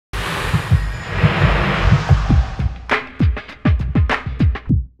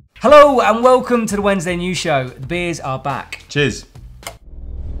Hello and welcome to the Wednesday News Show. The beers are back. Cheers.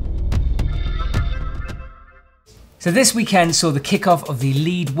 So this weekend saw the kickoff of the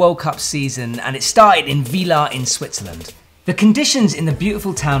Lead World Cup season, and it started in Villars in Switzerland. The conditions in the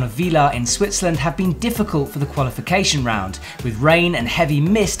beautiful town of Villars in Switzerland have been difficult for the qualification round, with rain and heavy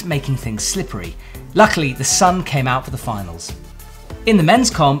mist making things slippery. Luckily, the sun came out for the finals. In the men's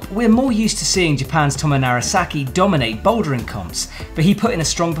comp, we're more used to seeing Japan's Tomo Narasaki dominate bouldering comps, but he put in a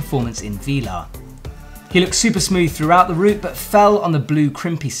strong performance in Villars. He looked super smooth throughout the route, but fell on the blue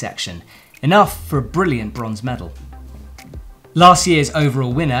crimpy section, enough for a brilliant bronze medal. Last year's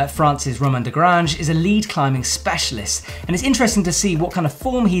overall winner, France's Romain Desgrange, is a lead climbing specialist, and it's interesting to see what kind of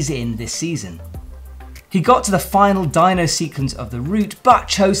form he's in this season. He got to the final dyno sequence of the route, but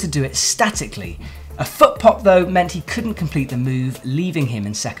chose to do it statically. A foot pop though meant he couldn't complete the move, leaving him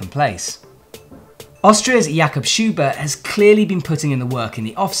in second place. Austria's Jakob Schubert has clearly been putting in the work in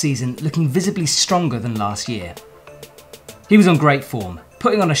the off-season, looking visibly stronger than last year. He was on great form,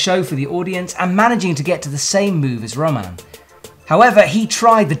 putting on a show for the audience and managing to get to the same move as Romain. However, he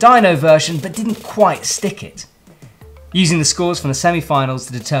tried the dyno version but didn't quite stick it. Using the scores from the semi-finals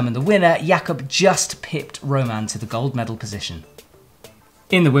to determine the winner, Jakob just pipped Romain to the gold medal position.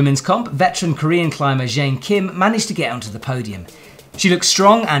 In the women's comp, veteran Korean climber Jane Kim managed to get onto the podium. She looked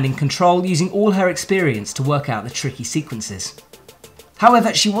strong and in control, using all her experience to work out the tricky sequences.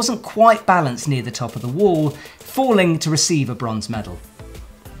 However, she wasn't quite balanced near the top of the wall, falling to receive a bronze medal.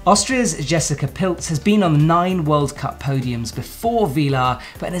 Austria's Jessica Pilz has been on 9 World Cup podiums before Villars,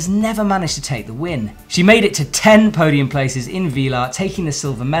 but has never managed to take the win. She made it to 10 podium places in Villars, taking the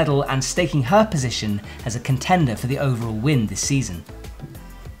silver medal and staking her position as a contender for the overall win this season.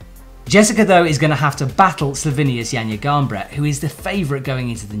 Jessica though is going to have to battle Slovenia's Janja Garnbret, who is the favourite going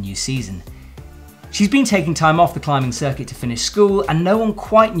into the new season. She's been taking time off the climbing circuit to finish school, and no one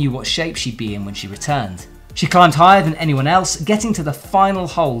quite knew what shape she'd be in when she returned. She climbed higher than anyone else, getting to the final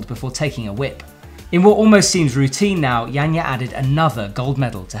hold before taking a whip. In what almost seems routine now, Janja added another gold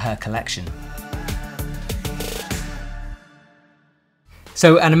medal to her collection.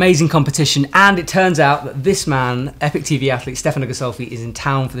 So an amazing competition, and it turns out that this man, EpicTV athlete Stefano Ghisolfi, is in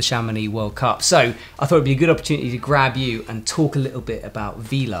town for the Chamonix World Cup. So I thought it'd be a good opportunity to grab you and talk a little bit about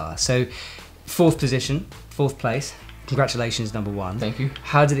Villars. So 4th position, 4th place. Congratulations, number 1. Thank you.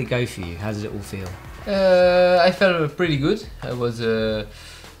 How did it go for you? How did it all feel? I felt pretty good. I was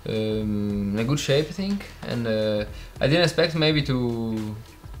in a good shape, I think, and I didn't expect maybe to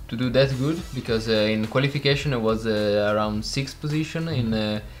do that good, because in qualification I was around 6th position.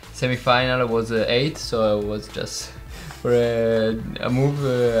 In semi-final I was 8th, so I was just for a move.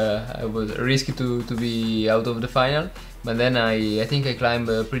 I was risky to be out of the final, but then I think I climbed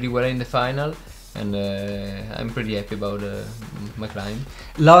pretty well in the final. And I'm pretty happy about my climb.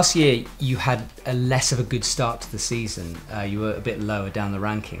 Last year you had a less of a good start to the season. You were a bit lower down the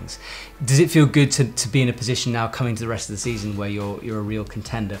rankings. Does it feel good to be in a position now coming to the rest of the season where you're a real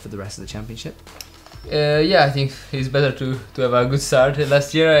contender for the rest of the championship? Yeah, I think it's better to have a good start.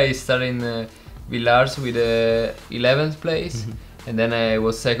 Last year I started in Villars with 11th place, and then I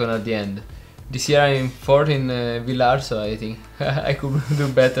was 2nd at the end. This year I'm 4th in Villars, so I think I could do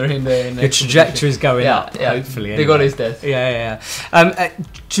better in the next. The trajectory is going up, yeah. hopefully. The goal is that. Yeah.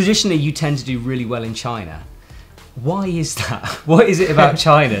 Traditionally, you tend to do really well in China. Why is that? What is it about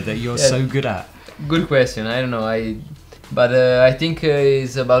China that you're so good at? Good question. I don't know. I think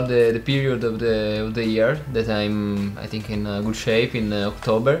it's about the period of the year that I think in good shape in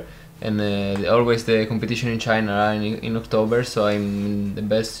October. And always the competition in China are in October, so I'm in the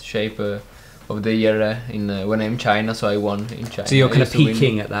best shape of the year when I'm in China, so I won in China. So you're kind of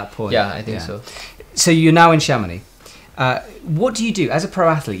peaking at that point? Yeah, I think so. So you're now in Chamonix. What do you do as a pro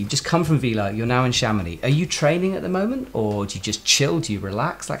athlete? You've just come from Villars, you're now in Chamonix. Are you training at the moment, or do you just chill? Do you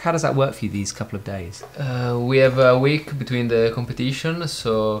relax? Like, how does that work for you these couple of days? We have a week between the competition,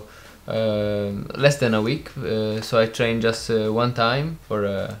 so less than a week. So I train just one time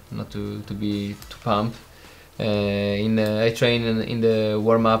for not to be too pumped. I train in the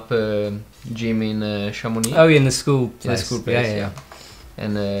warm-up gym in Chamonix. Oh, in the school place. In the school place, yeah.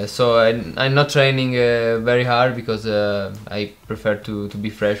 And so I'm not training very hard, because I prefer to be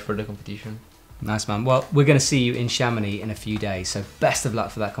fresh for the competition. Nice, man. Well, we're going to see you in Chamonix in a few days, so best of luck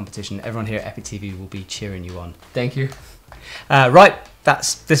for that competition. Everyone here at EpicTV will be cheering you on. Thank you. Right,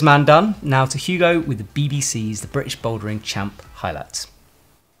 that's this man done. Now to Hugo with the BBC's The British Bouldering Champ highlights.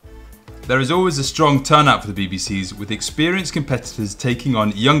 There is always a strong turnout for the BBCs, with experienced competitors taking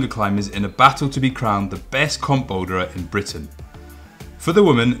on younger climbers in a battle to be crowned the best comp boulderer in Britain. For the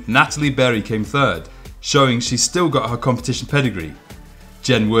women, Natalie Berry came 3rd, showing she's still got her competition pedigree.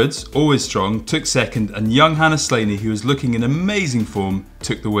 Jen Woods, always strong, took second, and young Hannah Slaney, who was looking in amazing form,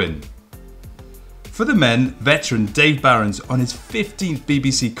 took the win. For the men, veteran Dave Barons, on his 15th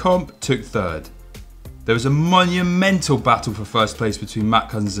BBC comp, took third. There was a monumental battle for first place between Matt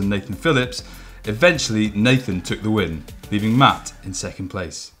Cousins and Nathan Phillips. Eventually, Nathan took the win, leaving Matt in second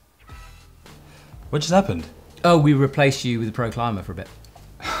place. What just happened? Oh, we replaced you with a pro climber for a bit.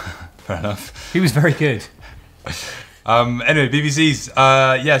 Fair enough. He was very good. Anyway, BBC's,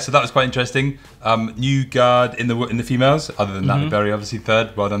 yeah, so that was quite interesting. New guard in the females, other than Natalie Berry, obviously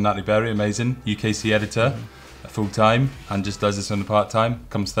third. Well done, Natalie Berry, amazing. UKC editor, full time, and just does this on the part time.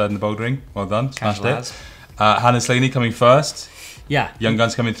 Comes third in the bouldering. Well done, smashed it. Hannah Slaney coming first. Yeah. Young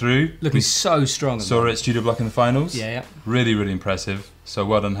guns coming through. Looking so strong. Saw her at Studio Block in the finals. Yeah. Really, really impressive. So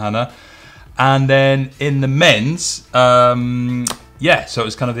well done, Hannah. And then in the men's, yeah, so it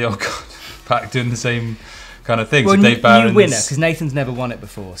was kind of the old pack doing the same kind of thing. Well, so Dave Barons, new winner, because Nathan's never won it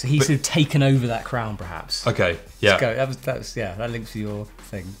before, so he's sort of taken over that crown, perhaps. Okay, yeah. Let's go. That was that links to your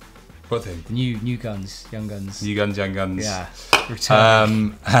thing. What thing? The new guns, young guns. New guns, young guns. Yeah.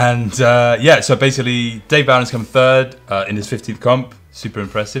 Return. Yeah, so basically Dave Barons come third in his 15th comp. Super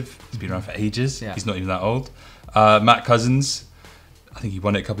impressive. He's been around for ages. Yeah. He's not even that old. Matt Cousins, I think he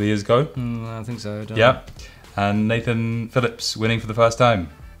won it a couple of years ago. I think so. Yeah. And Nathan Phillips winning for the first time.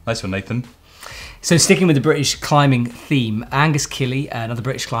 Nice one, Nathan. So sticking with the British climbing theme, Angus Killie, another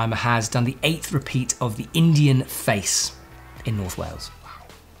British climber, has done the 8th repeat of the Indian Face in North Wales. Wow.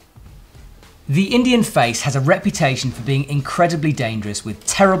 The Indian Face has a reputation for being incredibly dangerous with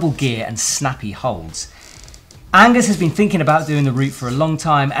terrible gear and snappy holds. Angus has been thinking about doing the route for a long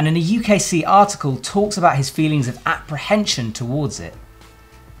time, and in a UKC article talks about his feelings of apprehension towards it.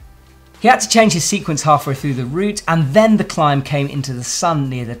 He had to change his sequence halfway through the route, and then the climb came into the sun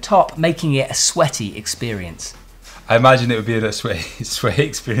near the top, making it a sweaty experience. I imagine it would be a sweaty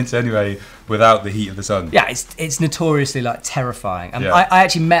experience anyway, without the heat of the sun. Yeah, it's notoriously terrifying. Yeah. I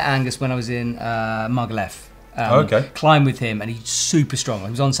actually met Angus when I was in Margalef. Climbed with him, and he's super strong.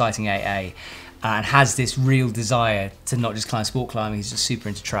 He was on sighting 8A. And has this real desire to not just climb sport climbing, he's just super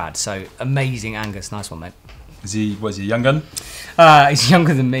into trad. So amazing, Angus, nice one, mate. Is he a young gun? He's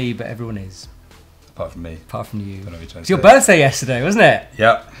younger than me, but everyone is. Apart from me. Apart from you. It's your birthday yesterday, wasn't it?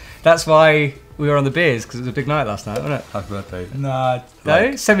 Yeah. That's why we were on the beers, because it was a big night last night, wasn't it? Happy birthday. Nah.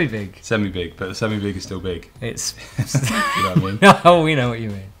 No? Semi-big. Semi-big, but semi-big is still big. It's... You know what I mean? No, we know what you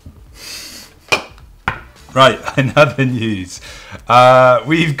mean. Right, in other news,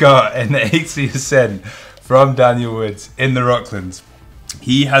 we've got an 80 ascent from Daniel Woods in the Rocklands.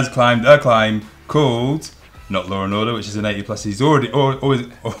 He has climbed a climb called, not Law and Order, which is an 80 plus. He's already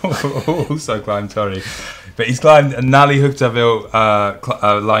also climbed, sorry. But he's climbed a Nally Hoogtaville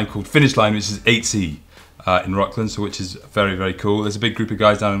line called Finish Line, which is 8C in Rocklands, so which is very, very cool. There's a big group of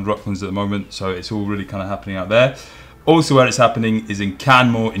guys down in Rocklands at the moment, so it's all really kind of happening out there. Also where it's happening is in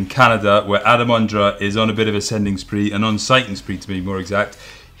Canmore in Canada, where Adam Ondra is on a bit of a sending spree, an on-sighting spree to be more exact.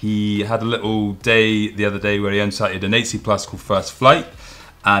 He had a little day the other day where he on-sighted an 8C plus called First Flight,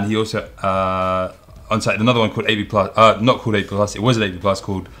 and he also on-sighted another one called 8B plus, not called 8B plus, it was an 8B plus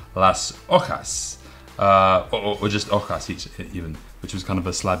called Las Ojas, or just Ojas even, which was kind of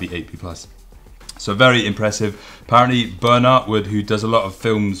a slabby 8B plus. So very impressive. Apparently Bernard Wood, who does a lot of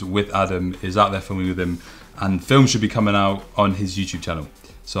films with Adam, is out there filming with him. And film should be coming out on his YouTube channel.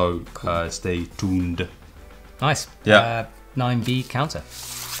 So stay tuned. Nice. Yeah. 9B counter.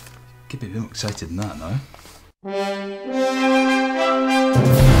 Get a bit more excited than that, no?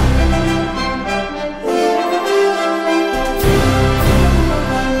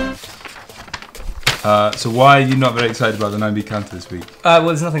 So why are you not very excited about the 9B counter this week? Well,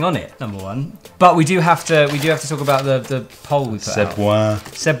 there's nothing on it, number one. But we do have to talk about the poll we put out.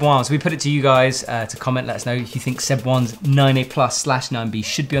 Seb1. So we put it to you guys to comment. Let us know if you think Seb1's 9A plus / 9B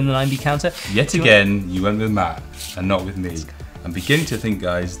should be on the 9B counter. Yet again, you went with Matt and not with me. I'm beginning to think,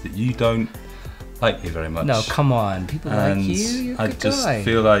 guys, that you don't like me very much. No, come on. People like you. You're a good just guy.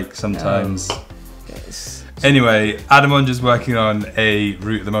 Feel like sometimes. No. Yes. Anyway, Adam Ondra's working on a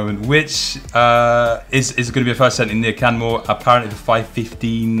route at the moment, which is going to be a first ascent in near Canmore. Apparently the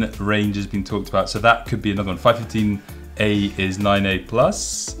 515 range has been talked about, so that could be another one. 515A is 9A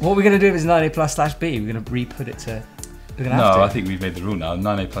plus. What we're going to do if it's 9A plus / B, we're going to re-put it to... No, I think we've made the rule now.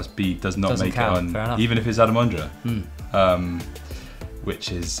 9A plus B doesn't make count. It on, even if it's Adam Ondra.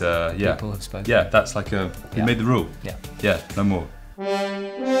 Which is, yeah. People have spoken. Yeah, that's like a... We made the rule. Yeah. Yeah, no more.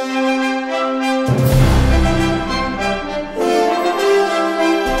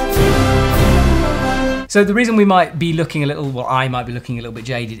 So the reason we might be looking a little, well, I might be looking a little bit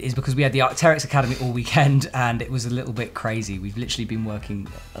jaded, is because we had the Arc'teryx Academy all weekend and it was a little bit crazy. We've literally been working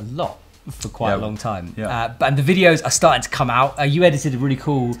a lot for quite a long time. And the videos are starting to come out. You edited a really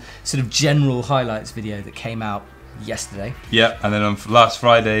cool sort of general highlights video that came out yesterday. Yeah, and then on last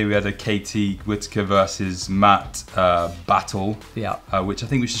Friday we had a KT Whitaker versus Matt battle. Yeah. Which I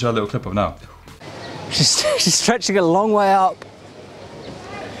think we should show a little clip of now. She's stretching a long way up.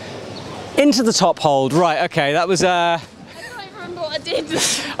 Into the top hold. Right, okay, that was I can't even remember what I did.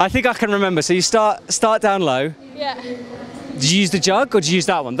 I think I can remember. So you start down low. Yeah. Did you use the jug or did you use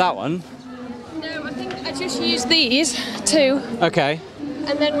that one? That one? No, I think I just used these two. Okay.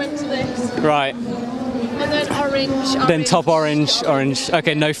 And then went to this. Right. And then orange. Then top orange.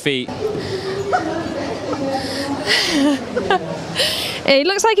 Okay, no feet. It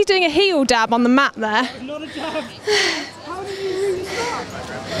looks like he's doing a heel dab on the mat there. Not a jab. How did you really start?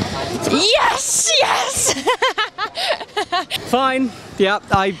 Yes, yes! Fine. Yeah,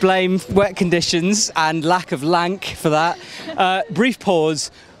 I blame wet conditions and lack of lank for that. Brief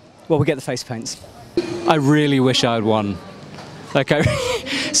pause while we get the face paints. I really wish I had won. Okay,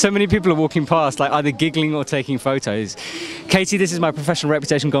 so many people are walking past, like either giggling or taking photos. Katie, this is my professional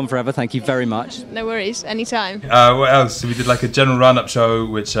reputation gone forever. Thank you very much. No worries, anytime. What else? So we did like a general roundup show,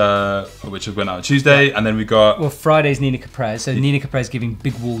 which went out on Tuesday, and then we got. Well, Friday's Nina Caprez. So Nina Caprez giving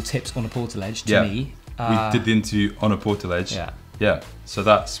big wall tips on a portaledge to me. We did the interview on a portaledge. Yeah. So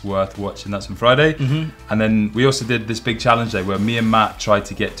that's worth watching. That's on Friday. And then we also did this big challenge day where me and Matt tried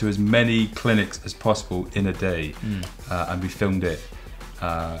to get to as many clinics as possible in a day, and we filmed it.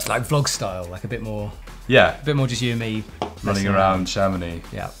 It's like vlog style, like a bit more. Yeah. A bit more just you and me running around Chamonix.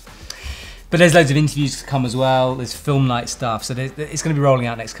 Yeah. But there's loads of interviews to come as well. There's film night stuff. So it's going to be rolling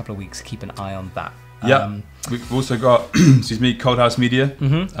out next couple of weeks. Keep an eye on that. Yeah. We've also got, excuse me, Cold House Media.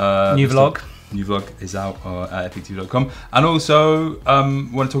 New vlog. New vlog is out at EpicTV.com. And also,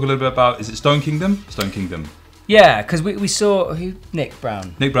 want to talk a little bit about, is it Stone Kingdom? Stone Kingdom. Yeah, because we saw, Nick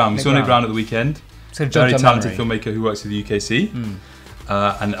Brown. Nick Brown. We saw Nick Brown at the weekend. So very talented filmmaker who works at the UKC.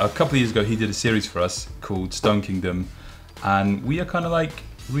 And a couple of years ago, he did a series for us called Stone Kingdom. And we are kind of like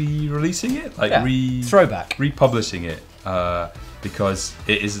re-releasing it, like throwback, republishing it, because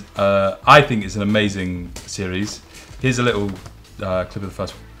it is, I think it's an amazing series. Here's a little clip of the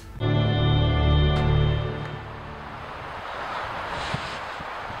first one.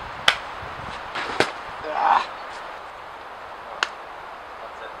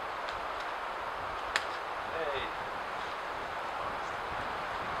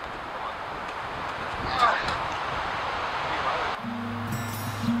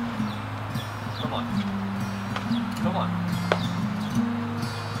 Come on.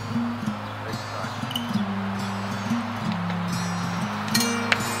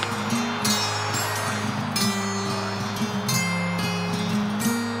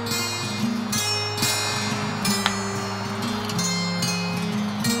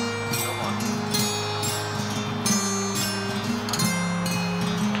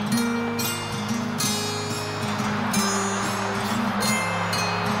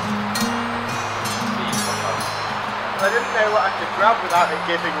 I didn't know what I could grab without it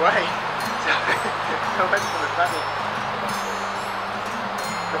giving way, so I went for the penny.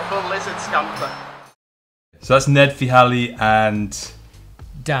 The full lizard scamper. So that's Ned Fihali and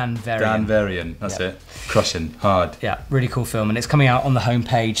Dan Varian. Dan Varian, that's it. Crushing, hard. Yeah, really cool film, and it's coming out on the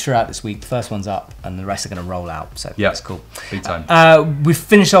homepage throughout this week. The first one's up, and the rest are going to roll out, so that's cool. Big time. We've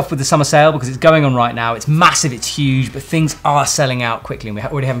finished off with the summer sale because it's going on right now. It's massive, it's huge, but things are selling out quickly, and we're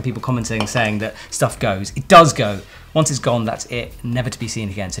already having people commenting saying that stuff goes. It does go. Once it's gone, that's it, never to be seen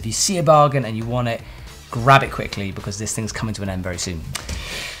again. So if you see a bargain and you want it, grab it quickly because this thing's coming to an end very soon.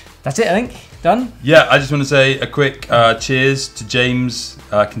 That's it, I think. Done? Yeah, I just want to say a quick cheers to James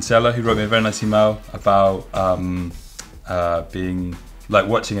Kinsella, who wrote me a very nice email about being like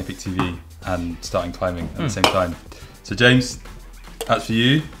watching Epic TV and starting climbing at the same time. So James, that's for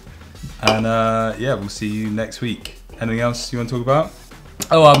you. And yeah, we'll see you next week. Anything else you want to talk about?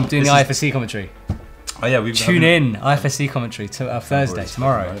 Oh, I'm doing the IFSC commentary. Oh yeah, we've tune in IFSC commentary to Thursday,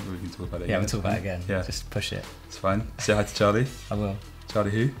 tomorrow. We can talk about it. Yeah, we'll talk about it again. Yeah, just push it. It's fine. Say hi to Charlie. I will.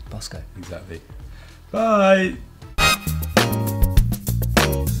 Charlie who? Bosco. Exactly. Bye.